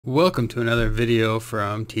Welcome to another video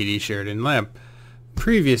from TD Sheridan Lab.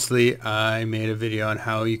 Previously, I made a video on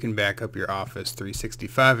how you can back up your Office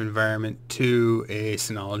 365 environment to a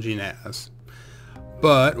Synology NAS.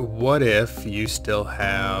 But what if you still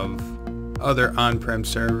have other on-prem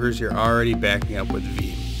servers you're already backing up with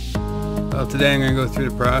Veeam? Well, today I'm going to go through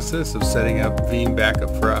the process of setting up Veeam Backup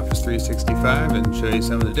for Office 365 and show you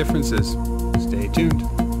some of the differences. Stay tuned.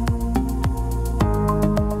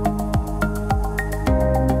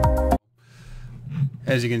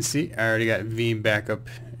 As you can see, I already got Veeam Backup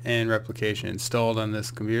and Replication installed on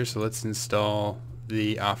this computer, so let's install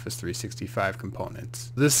the Office 365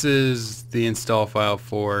 components. This is the install file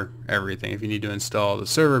for everything. If you need to install the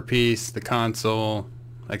server piece, the console,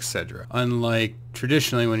 etc. Unlike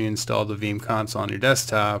traditionally when you install the Veeam console on your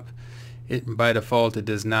desktop, by default it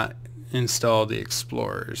does not install the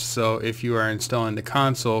explorers. So if you are installing the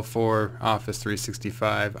console for Office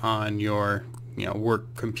 365 on your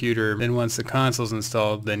work computer, then once the console is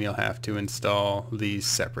installed, then you'll have to install these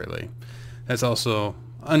separately. That's also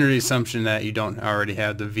under the assumption that you don't already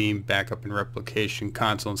have the Veeam Backup and Replication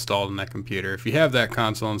console installed on that computer. If you have that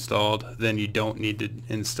console installed, then you don't need to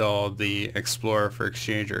install the Explorer for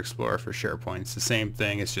Exchange or Explorer for SharePoint. It's the same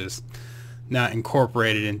thing, it's just not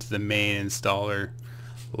incorporated into the main installer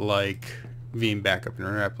like Veeam Backup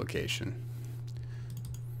and Replication.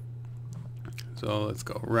 So let's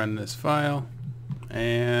go run this file.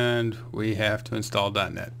 And we have to install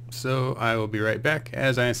 .NET. So I will be right back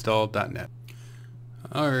as I install .NET.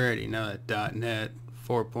 Alrighty, now that .NET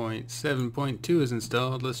 4.7.2 is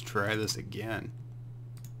installed, let's try this again.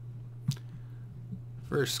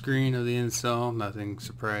 First screen of the install, nothing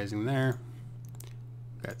surprising there.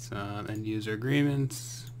 Got some end user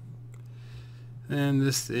agreements. And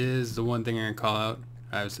this is the one thing I'm going to call out.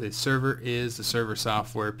 I would say server is the server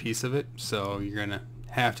software piece of it, so you're going to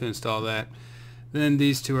have to install that. Then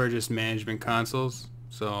these two are just management consoles,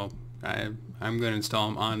 so I'm going to install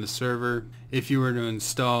them on the server. If you were to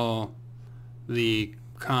install the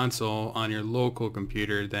console on your local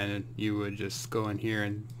computer, then you would just go in here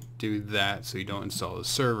and do that so you don't install the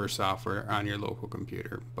server software on your local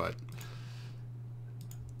computer. But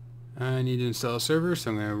I need to install a server,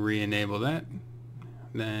 so I'm going to re-enable that.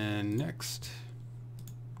 Then next.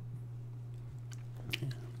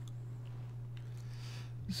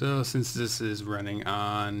 So since this is running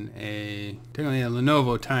on technically a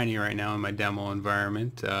Lenovo Tiny right now in my demo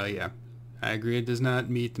environment, yeah, I agree it does not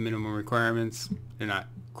meet the minimum requirements. They're not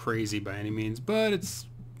crazy by any means, but it's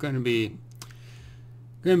going to be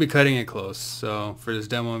cutting it close. So for this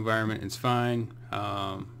demo environment, it's fine.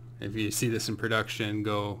 If you see this in production,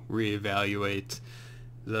 go reevaluate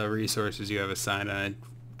the resources you have assigned on it.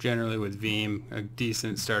 Generally with Veeam, a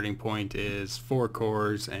decent starting point is 4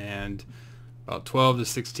 cores and about 12 to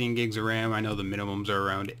 16 gigs of RAM. I know the minimums are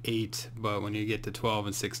around 8, but when you get to 12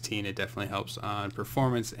 and 16, it definitely helps on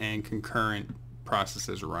performance and concurrent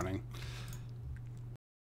processes running.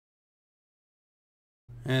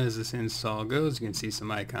 As this install goes, you can see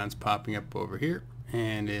some icons popping up over here,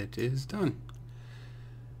 and it is done.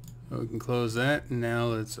 So we can close that. Now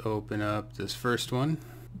let's open up this first one.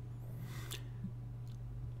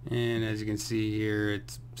 And as you can see here,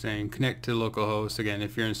 it's saying connect to localhost. Again,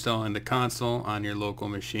 if you're installing the console on your local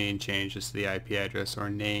machine, change this to the IP address or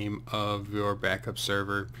name of your backup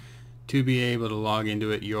server. To be able to log into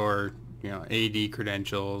it, your AD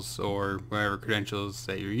credentials or whatever credentials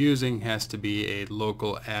that you're using has to be a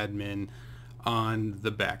local admin on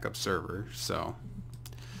the backup server. So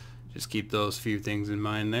just keep those few things in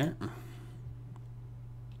mind there.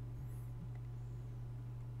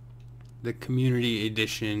 The Community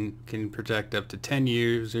Edition can protect up to 10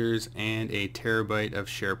 users and a terabyte of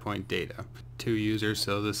SharePoint data. 2 users,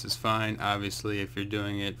 so this is fine. Obviously, if you're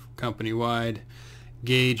doing it company-wide,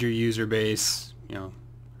 gauge your user base.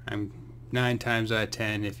 I'm 9 times out of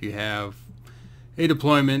 10, if you have a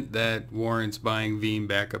deployment that warrants buying Veeam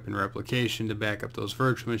Backup and Replication to back up those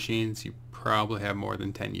virtual machines, you probably have more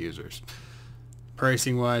than 10 users.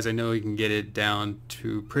 Pricing wise, I know you can get it down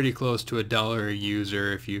to pretty close to $1 a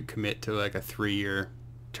user if you commit to like a 3-year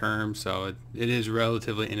term, so it is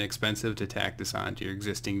relatively inexpensive to tack this onto your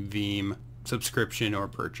existing Veeam subscription or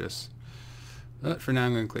purchase. But for now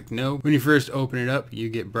I'm going to click no. When you first open it up, you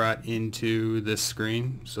get brought into this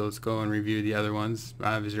screen, so let's go and review the other ones.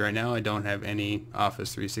 Obviously right now I don't have any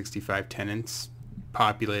Office 365 tenants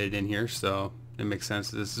populated in here, so it makes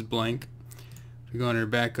sense that this is blank. If we go under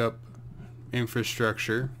backup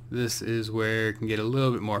infrastructure, this is where it can get a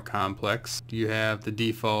little bit more complex. You have the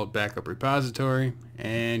default backup repository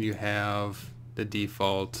and you have the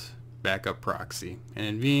default backup proxy. And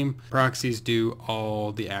in Veeam, proxies do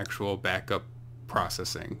all the actual backup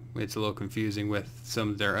processing. It's a little confusing with some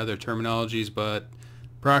of their other terminologies, but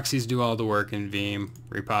proxies do all the work in Veeam.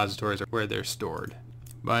 Repositories are where they're stored.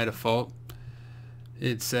 By default,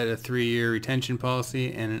 it's set a 3-year retention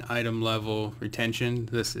policy and an item level retention.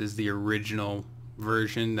 This is the original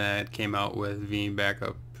version that came out with Veeam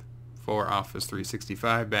Backup for Office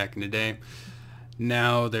 365 back in the day.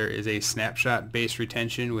 Now there is a snapshot based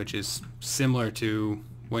retention, which is similar to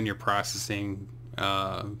when you're processing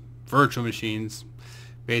virtual machines.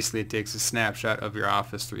 Basically, it takes a snapshot of your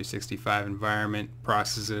Office 365 environment,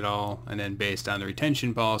 processes it all, and then based on the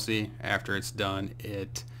retention policy, after it's done,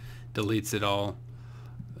 it deletes it all,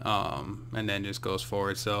 and then just goes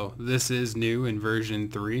forward. So this is new in version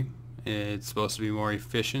 3. It's supposed to be more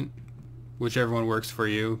efficient. Whichever one works for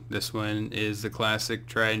you. This one is the classic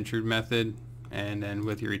tried and true method, and then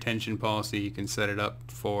with your retention policy you can set it up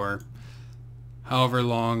for however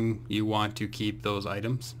long you want to keep those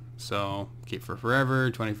items. So keep for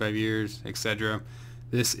forever, 25 years, etc.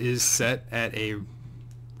 This is set at a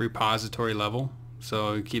repository level,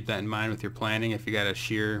 so keep that in mind with your planning. If you got to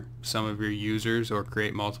share some of your users or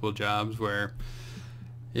create multiple jobs, where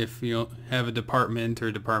if you have a department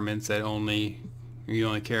or departments that you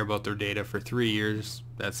only care about their data for 3 years,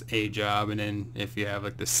 that's a job. And then if you have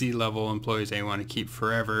like the C-level employees that you want to keep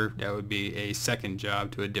forever, that would be a second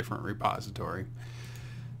job to a different repository.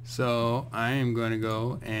 So I am going to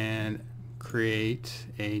go and create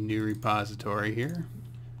a new repository here.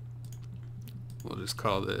 We'll just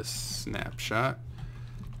call this snapshot.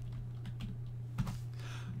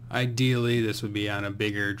 Ideally this would be on a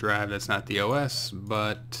bigger drive that's not the OS,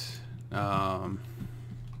 but again,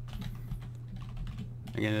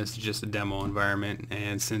 this is just a demo environment,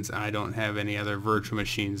 and since I don't have any other virtual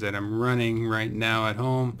machines that I'm running right now at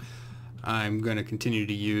home, I'm going to continue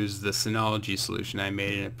to use the Synology solution I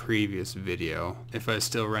made in a previous video. If I was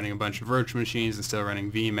still running a bunch of virtual machines and still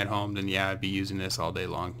running Veeam at home, then yeah, I'd be using this all day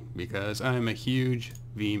long, because I'm a huge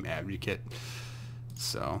Veeam advocate.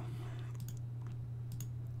 So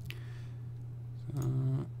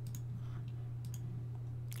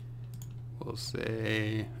we'll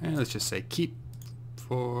say, let's just say keep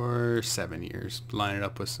for 7 years. Line it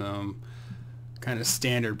up with some kind of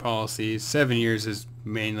standard policies. 7 years is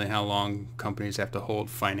mainly how long companies have to hold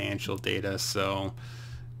financial data, so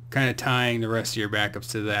kind of tying the rest of your backups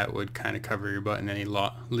to that would kind of cover your butt in any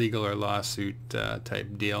legal or lawsuit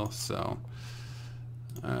type deal. So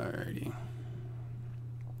alrighty,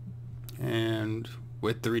 and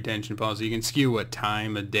with the retention policy you can skew what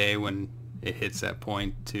time of day when it hits that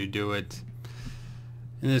point to do it.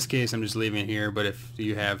 In this case I'm just leaving it here, but if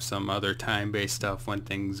you have some other time-based stuff when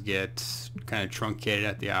things get kind of truncated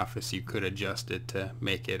at the office, you could adjust it to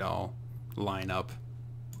make it all line up.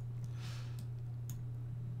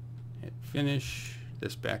 Hit finish.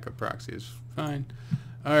 This backup proxy is fine.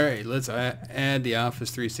 Alright, let's add the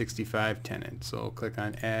Office 365 tenant. So click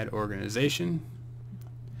on Add Organization,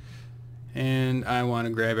 and I want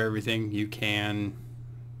to grab everything. You can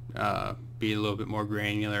be a little bit more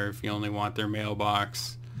granular if you only want their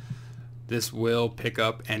mailbox. This will pick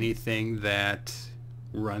up anything that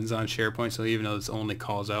runs on SharePoint, so even though this only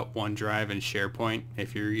calls out OneDrive and SharePoint,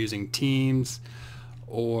 if you're using Teams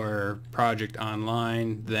or Project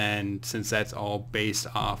Online, then since that's all based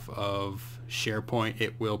off of SharePoint,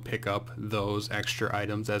 it will pick up those extra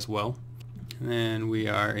items as well. And we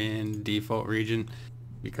are in default region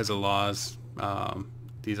because of laws.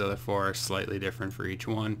 These other 4 are slightly different for each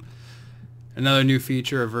one. Another new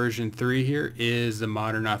feature of version 3 here is the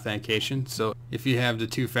modern authentication. So if you have the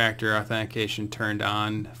 2-factor authentication turned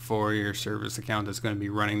on for your service account that's going to be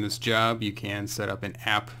running this job, you can set up an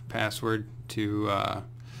app password to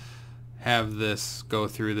have this go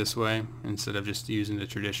through this way instead of just using the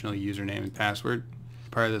traditional username and password.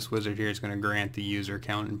 Part of this wizard here is going to grant the user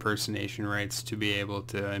account impersonation rights to be able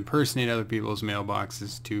to impersonate other people's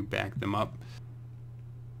mailboxes to back them up.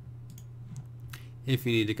 If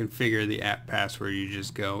you need to configure the app password, you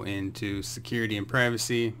just go into Security and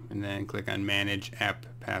Privacy and then click on Manage App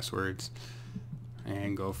Passwords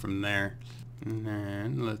and go from there. And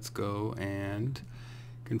then let's go and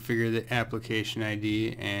configure the application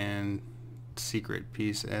ID and secret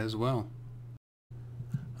piece as well.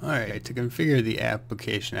 Alright, to configure the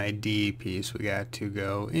application ID piece, we got to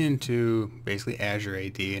go into basically Azure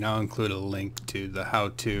AD, and I'll include a link to the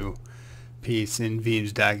how-to piece in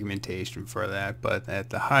Veeam's documentation for that. But at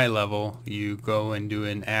the high level, you go and do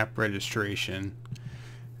an app registration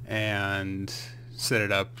and set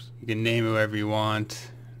it up. You can name it whatever you want,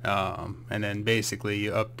 and then basically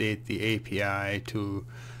you update the API to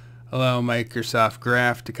allow Microsoft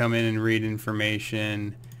Graph to come in and read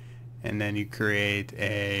information, and then you create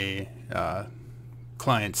a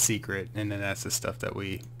client secret, and then that's the stuff that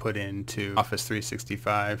we put into Office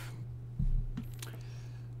 365.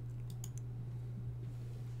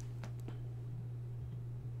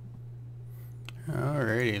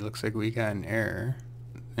 Alrighty, looks like we got an error,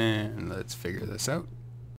 and let's figure this out.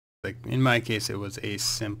 Like in my case, it was a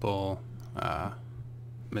simple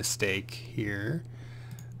mistake here.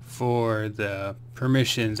 For the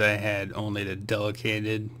permissions, I had only the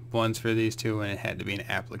delegated ones for these two, and it had to be an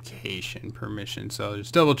application permission. So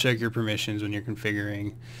just double check your permissions when you're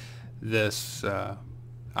configuring this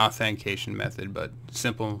authentication method, but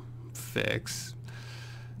simple fix.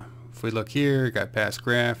 If we look here, got past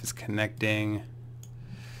graph, it's connecting.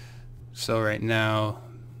 So right now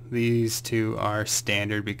these two are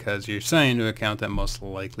standard because you're signing into an account that most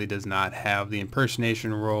likely does not have the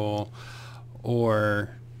impersonation role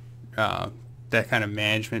or that kind of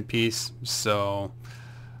management piece. So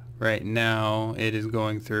right now it is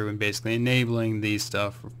going through and basically enabling these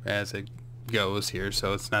stuff as it goes here,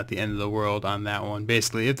 so it's not the end of the world on that one.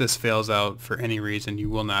 Basically, if this fails out for any reason, you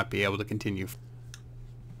will not be able to continue.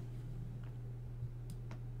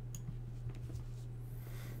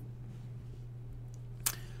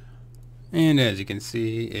 And as you can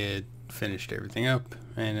see, it finished everything up,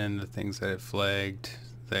 and then the things that it flagged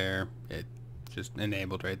there, it just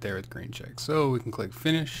enabled right there with green check. So we can click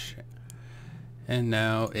finish, and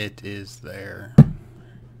now it is there.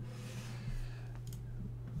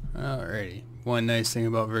 Alrighty, one nice thing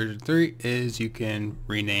about version 3 is you can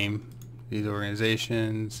rename these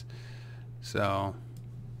organizations. So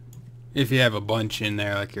if you have a bunch in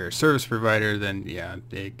there, like you're a service provider, then yeah,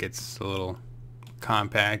 it gets a little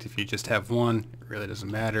compact. If you just have one, it really doesn't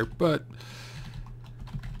matter. But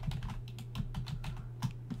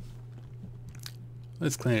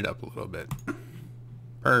let's clean it up a little bit.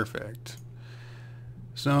 Perfect.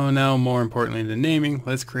 So now, more importantly than naming,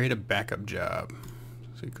 let's create a backup job.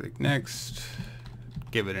 So you click next,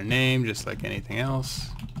 give it a name just like anything else.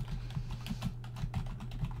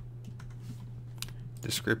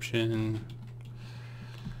 Description,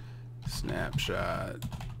 snapshot,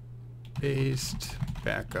 paste,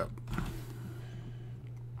 backup.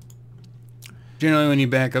 Generally when you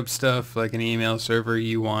back up stuff like an email server,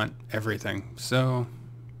 you want everything. So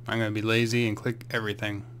I'm going to be lazy and click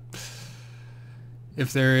everything.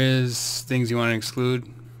 If there is things you want to exclude,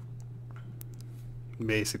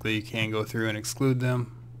 basically you can go through and exclude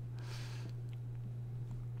them.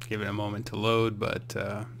 Give it a moment to load, but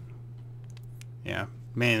yeah,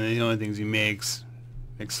 mainly the only things you may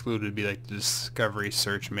exclude would be like the discovery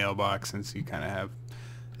search mailbox, since you kind of have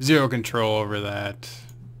zero control over that.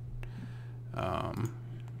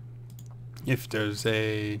 If there's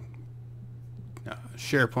a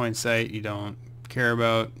SharePoint site you don't care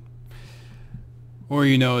about, or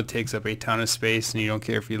you know it takes up a ton of space and you don't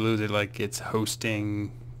care if you lose it, like it's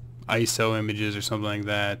hosting ISO images or something like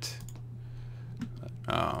that,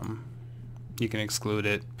 you can exclude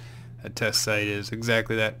it. A test site is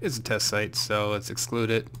exactly that. It's a test site, so let's exclude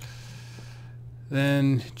it.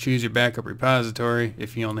 Then choose your backup repository.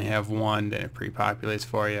 If you only have one, then it pre-populates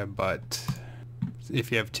for you, but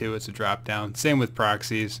if you have two, it's a drop down. Same with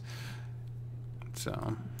proxies.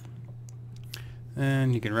 So,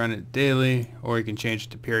 and you can run it daily, or you can change it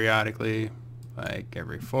to periodically, like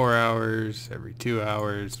every 4 hours, every 2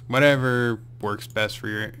 hours, whatever works best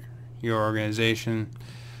for your organization.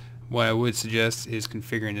 What I would suggest is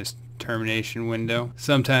configuring this termination window.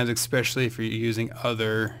 Sometimes, especially if you're using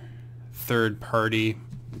other third-party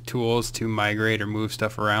tools to migrate or move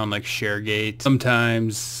stuff around, like ShareGate,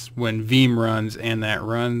 sometimes when Veeam runs and that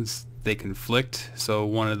runs, they conflict. So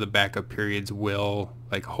one of the backup periods will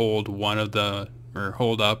like hold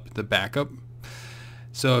up the backup.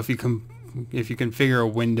 So if you configure a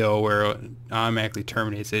window where it automatically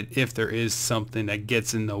terminates it if there is something that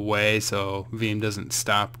gets in the way, so Veeam doesn't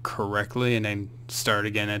stop correctly and then start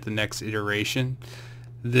again at the next iteration,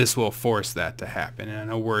 this will force that to happen in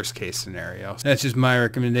a worst case scenario. That's just my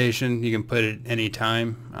recommendation. You can put it any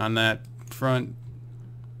time on that front.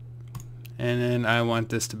 And then I want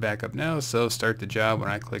this to back up now, so start the job when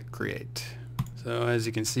I click create. So as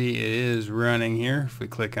you can see, it is running here. If we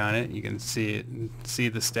click on it, you can see it, see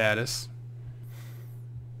the status.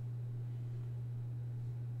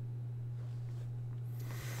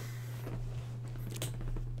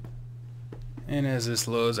 And as this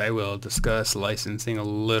loads, I will discuss licensing a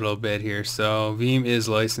little bit here. So Veeam is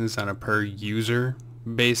licensed on a per user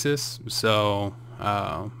basis. So,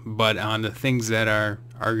 but on the things that are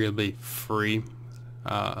arguably free,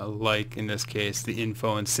 like in this case, the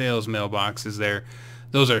info and sales mailboxes there,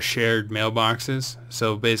 those are shared mailboxes.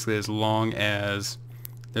 So basically, as long as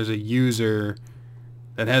there's a user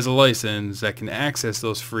that has a license that can access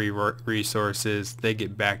those free resources, they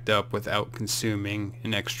get backed up without consuming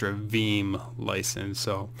an extra Veeam license.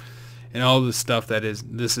 So, and all the stuff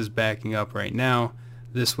this is backing up right now,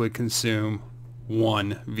 this would consume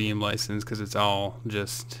one Veeam license because it's all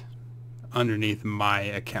just underneath my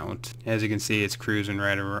account. As you can see, it's cruising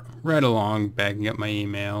right along, backing up my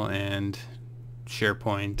email and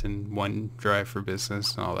SharePoint and OneDrive for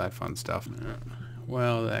Business and all that fun stuff.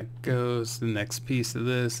 Well, that goes the next piece of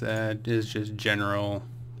this. That is just general,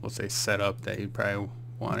 we'll say, setup that you'd probably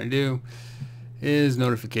want to do is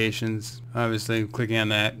notifications. Obviously, clicking on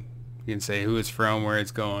that, you can say who it's from, where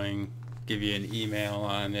it's going, give you an email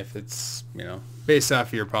on if it's, based off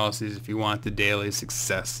of your policies, if you want the daily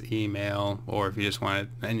success email, or if you just want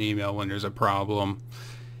an email when there's a problem.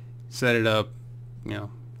 Set it up,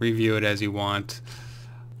 review it as you want.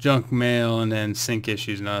 Junk mail and then sync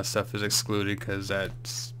issues and other stuff is excluded because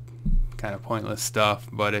that's kind of pointless stuff.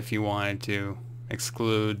 But if you wanted to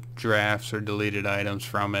exclude drafts or deleted items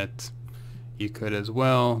from it, you could as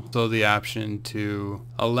well. So the option to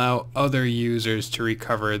allow other users to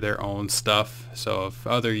recover their own stuff. So if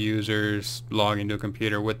other users log into a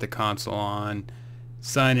computer with the console on,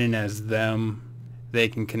 sign in as them, they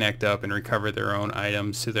can connect up and recover their own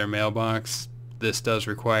items to their mailbox. This does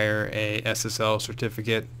require a SSL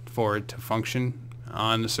certificate for it to function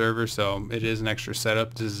on the server, so it is an extra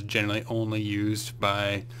setup. This is generally only used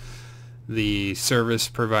by the service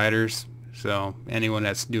providers. So anyone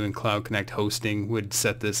that's doing Cloud Connect hosting would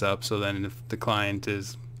set this up, so then if the client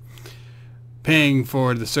is paying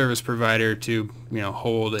for the service provider to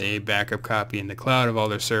hold a backup copy in the cloud of all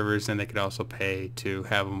their servers, then they could also pay to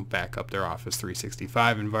have them back up their Office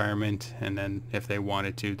 365 environment, and then if they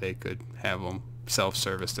wanted to, they could have them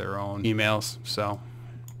self-service their own emails. So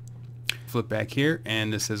flip back here,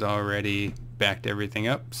 and this has already backed everything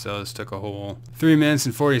up. So this took a whole 3 minutes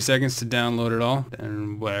and 40 seconds to download it all,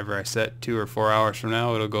 and whatever I set 2 or 4 hours from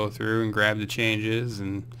now, it'll go through and grab the changes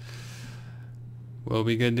and we'll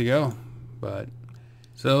be good to go. But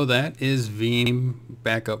so that is Veeam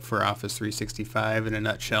Backup for Office 365 in a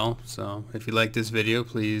nutshell. So if you like this video,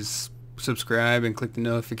 please subscribe and click the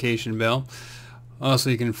notification bell.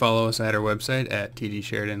 Also, you can follow us at our website at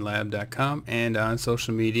tdsheridanlab.com and on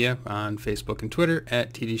social media on Facebook and Twitter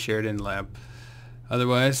at tdsheridanlab.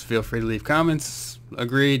 Otherwise, feel free to leave comments,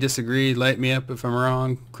 agree, disagree, light me up if I'm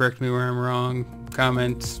wrong, correct me where I'm wrong,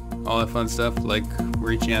 comment, all that fun stuff, like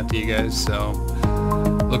reaching out to you guys. So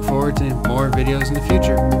look forward to more videos in the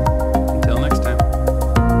future.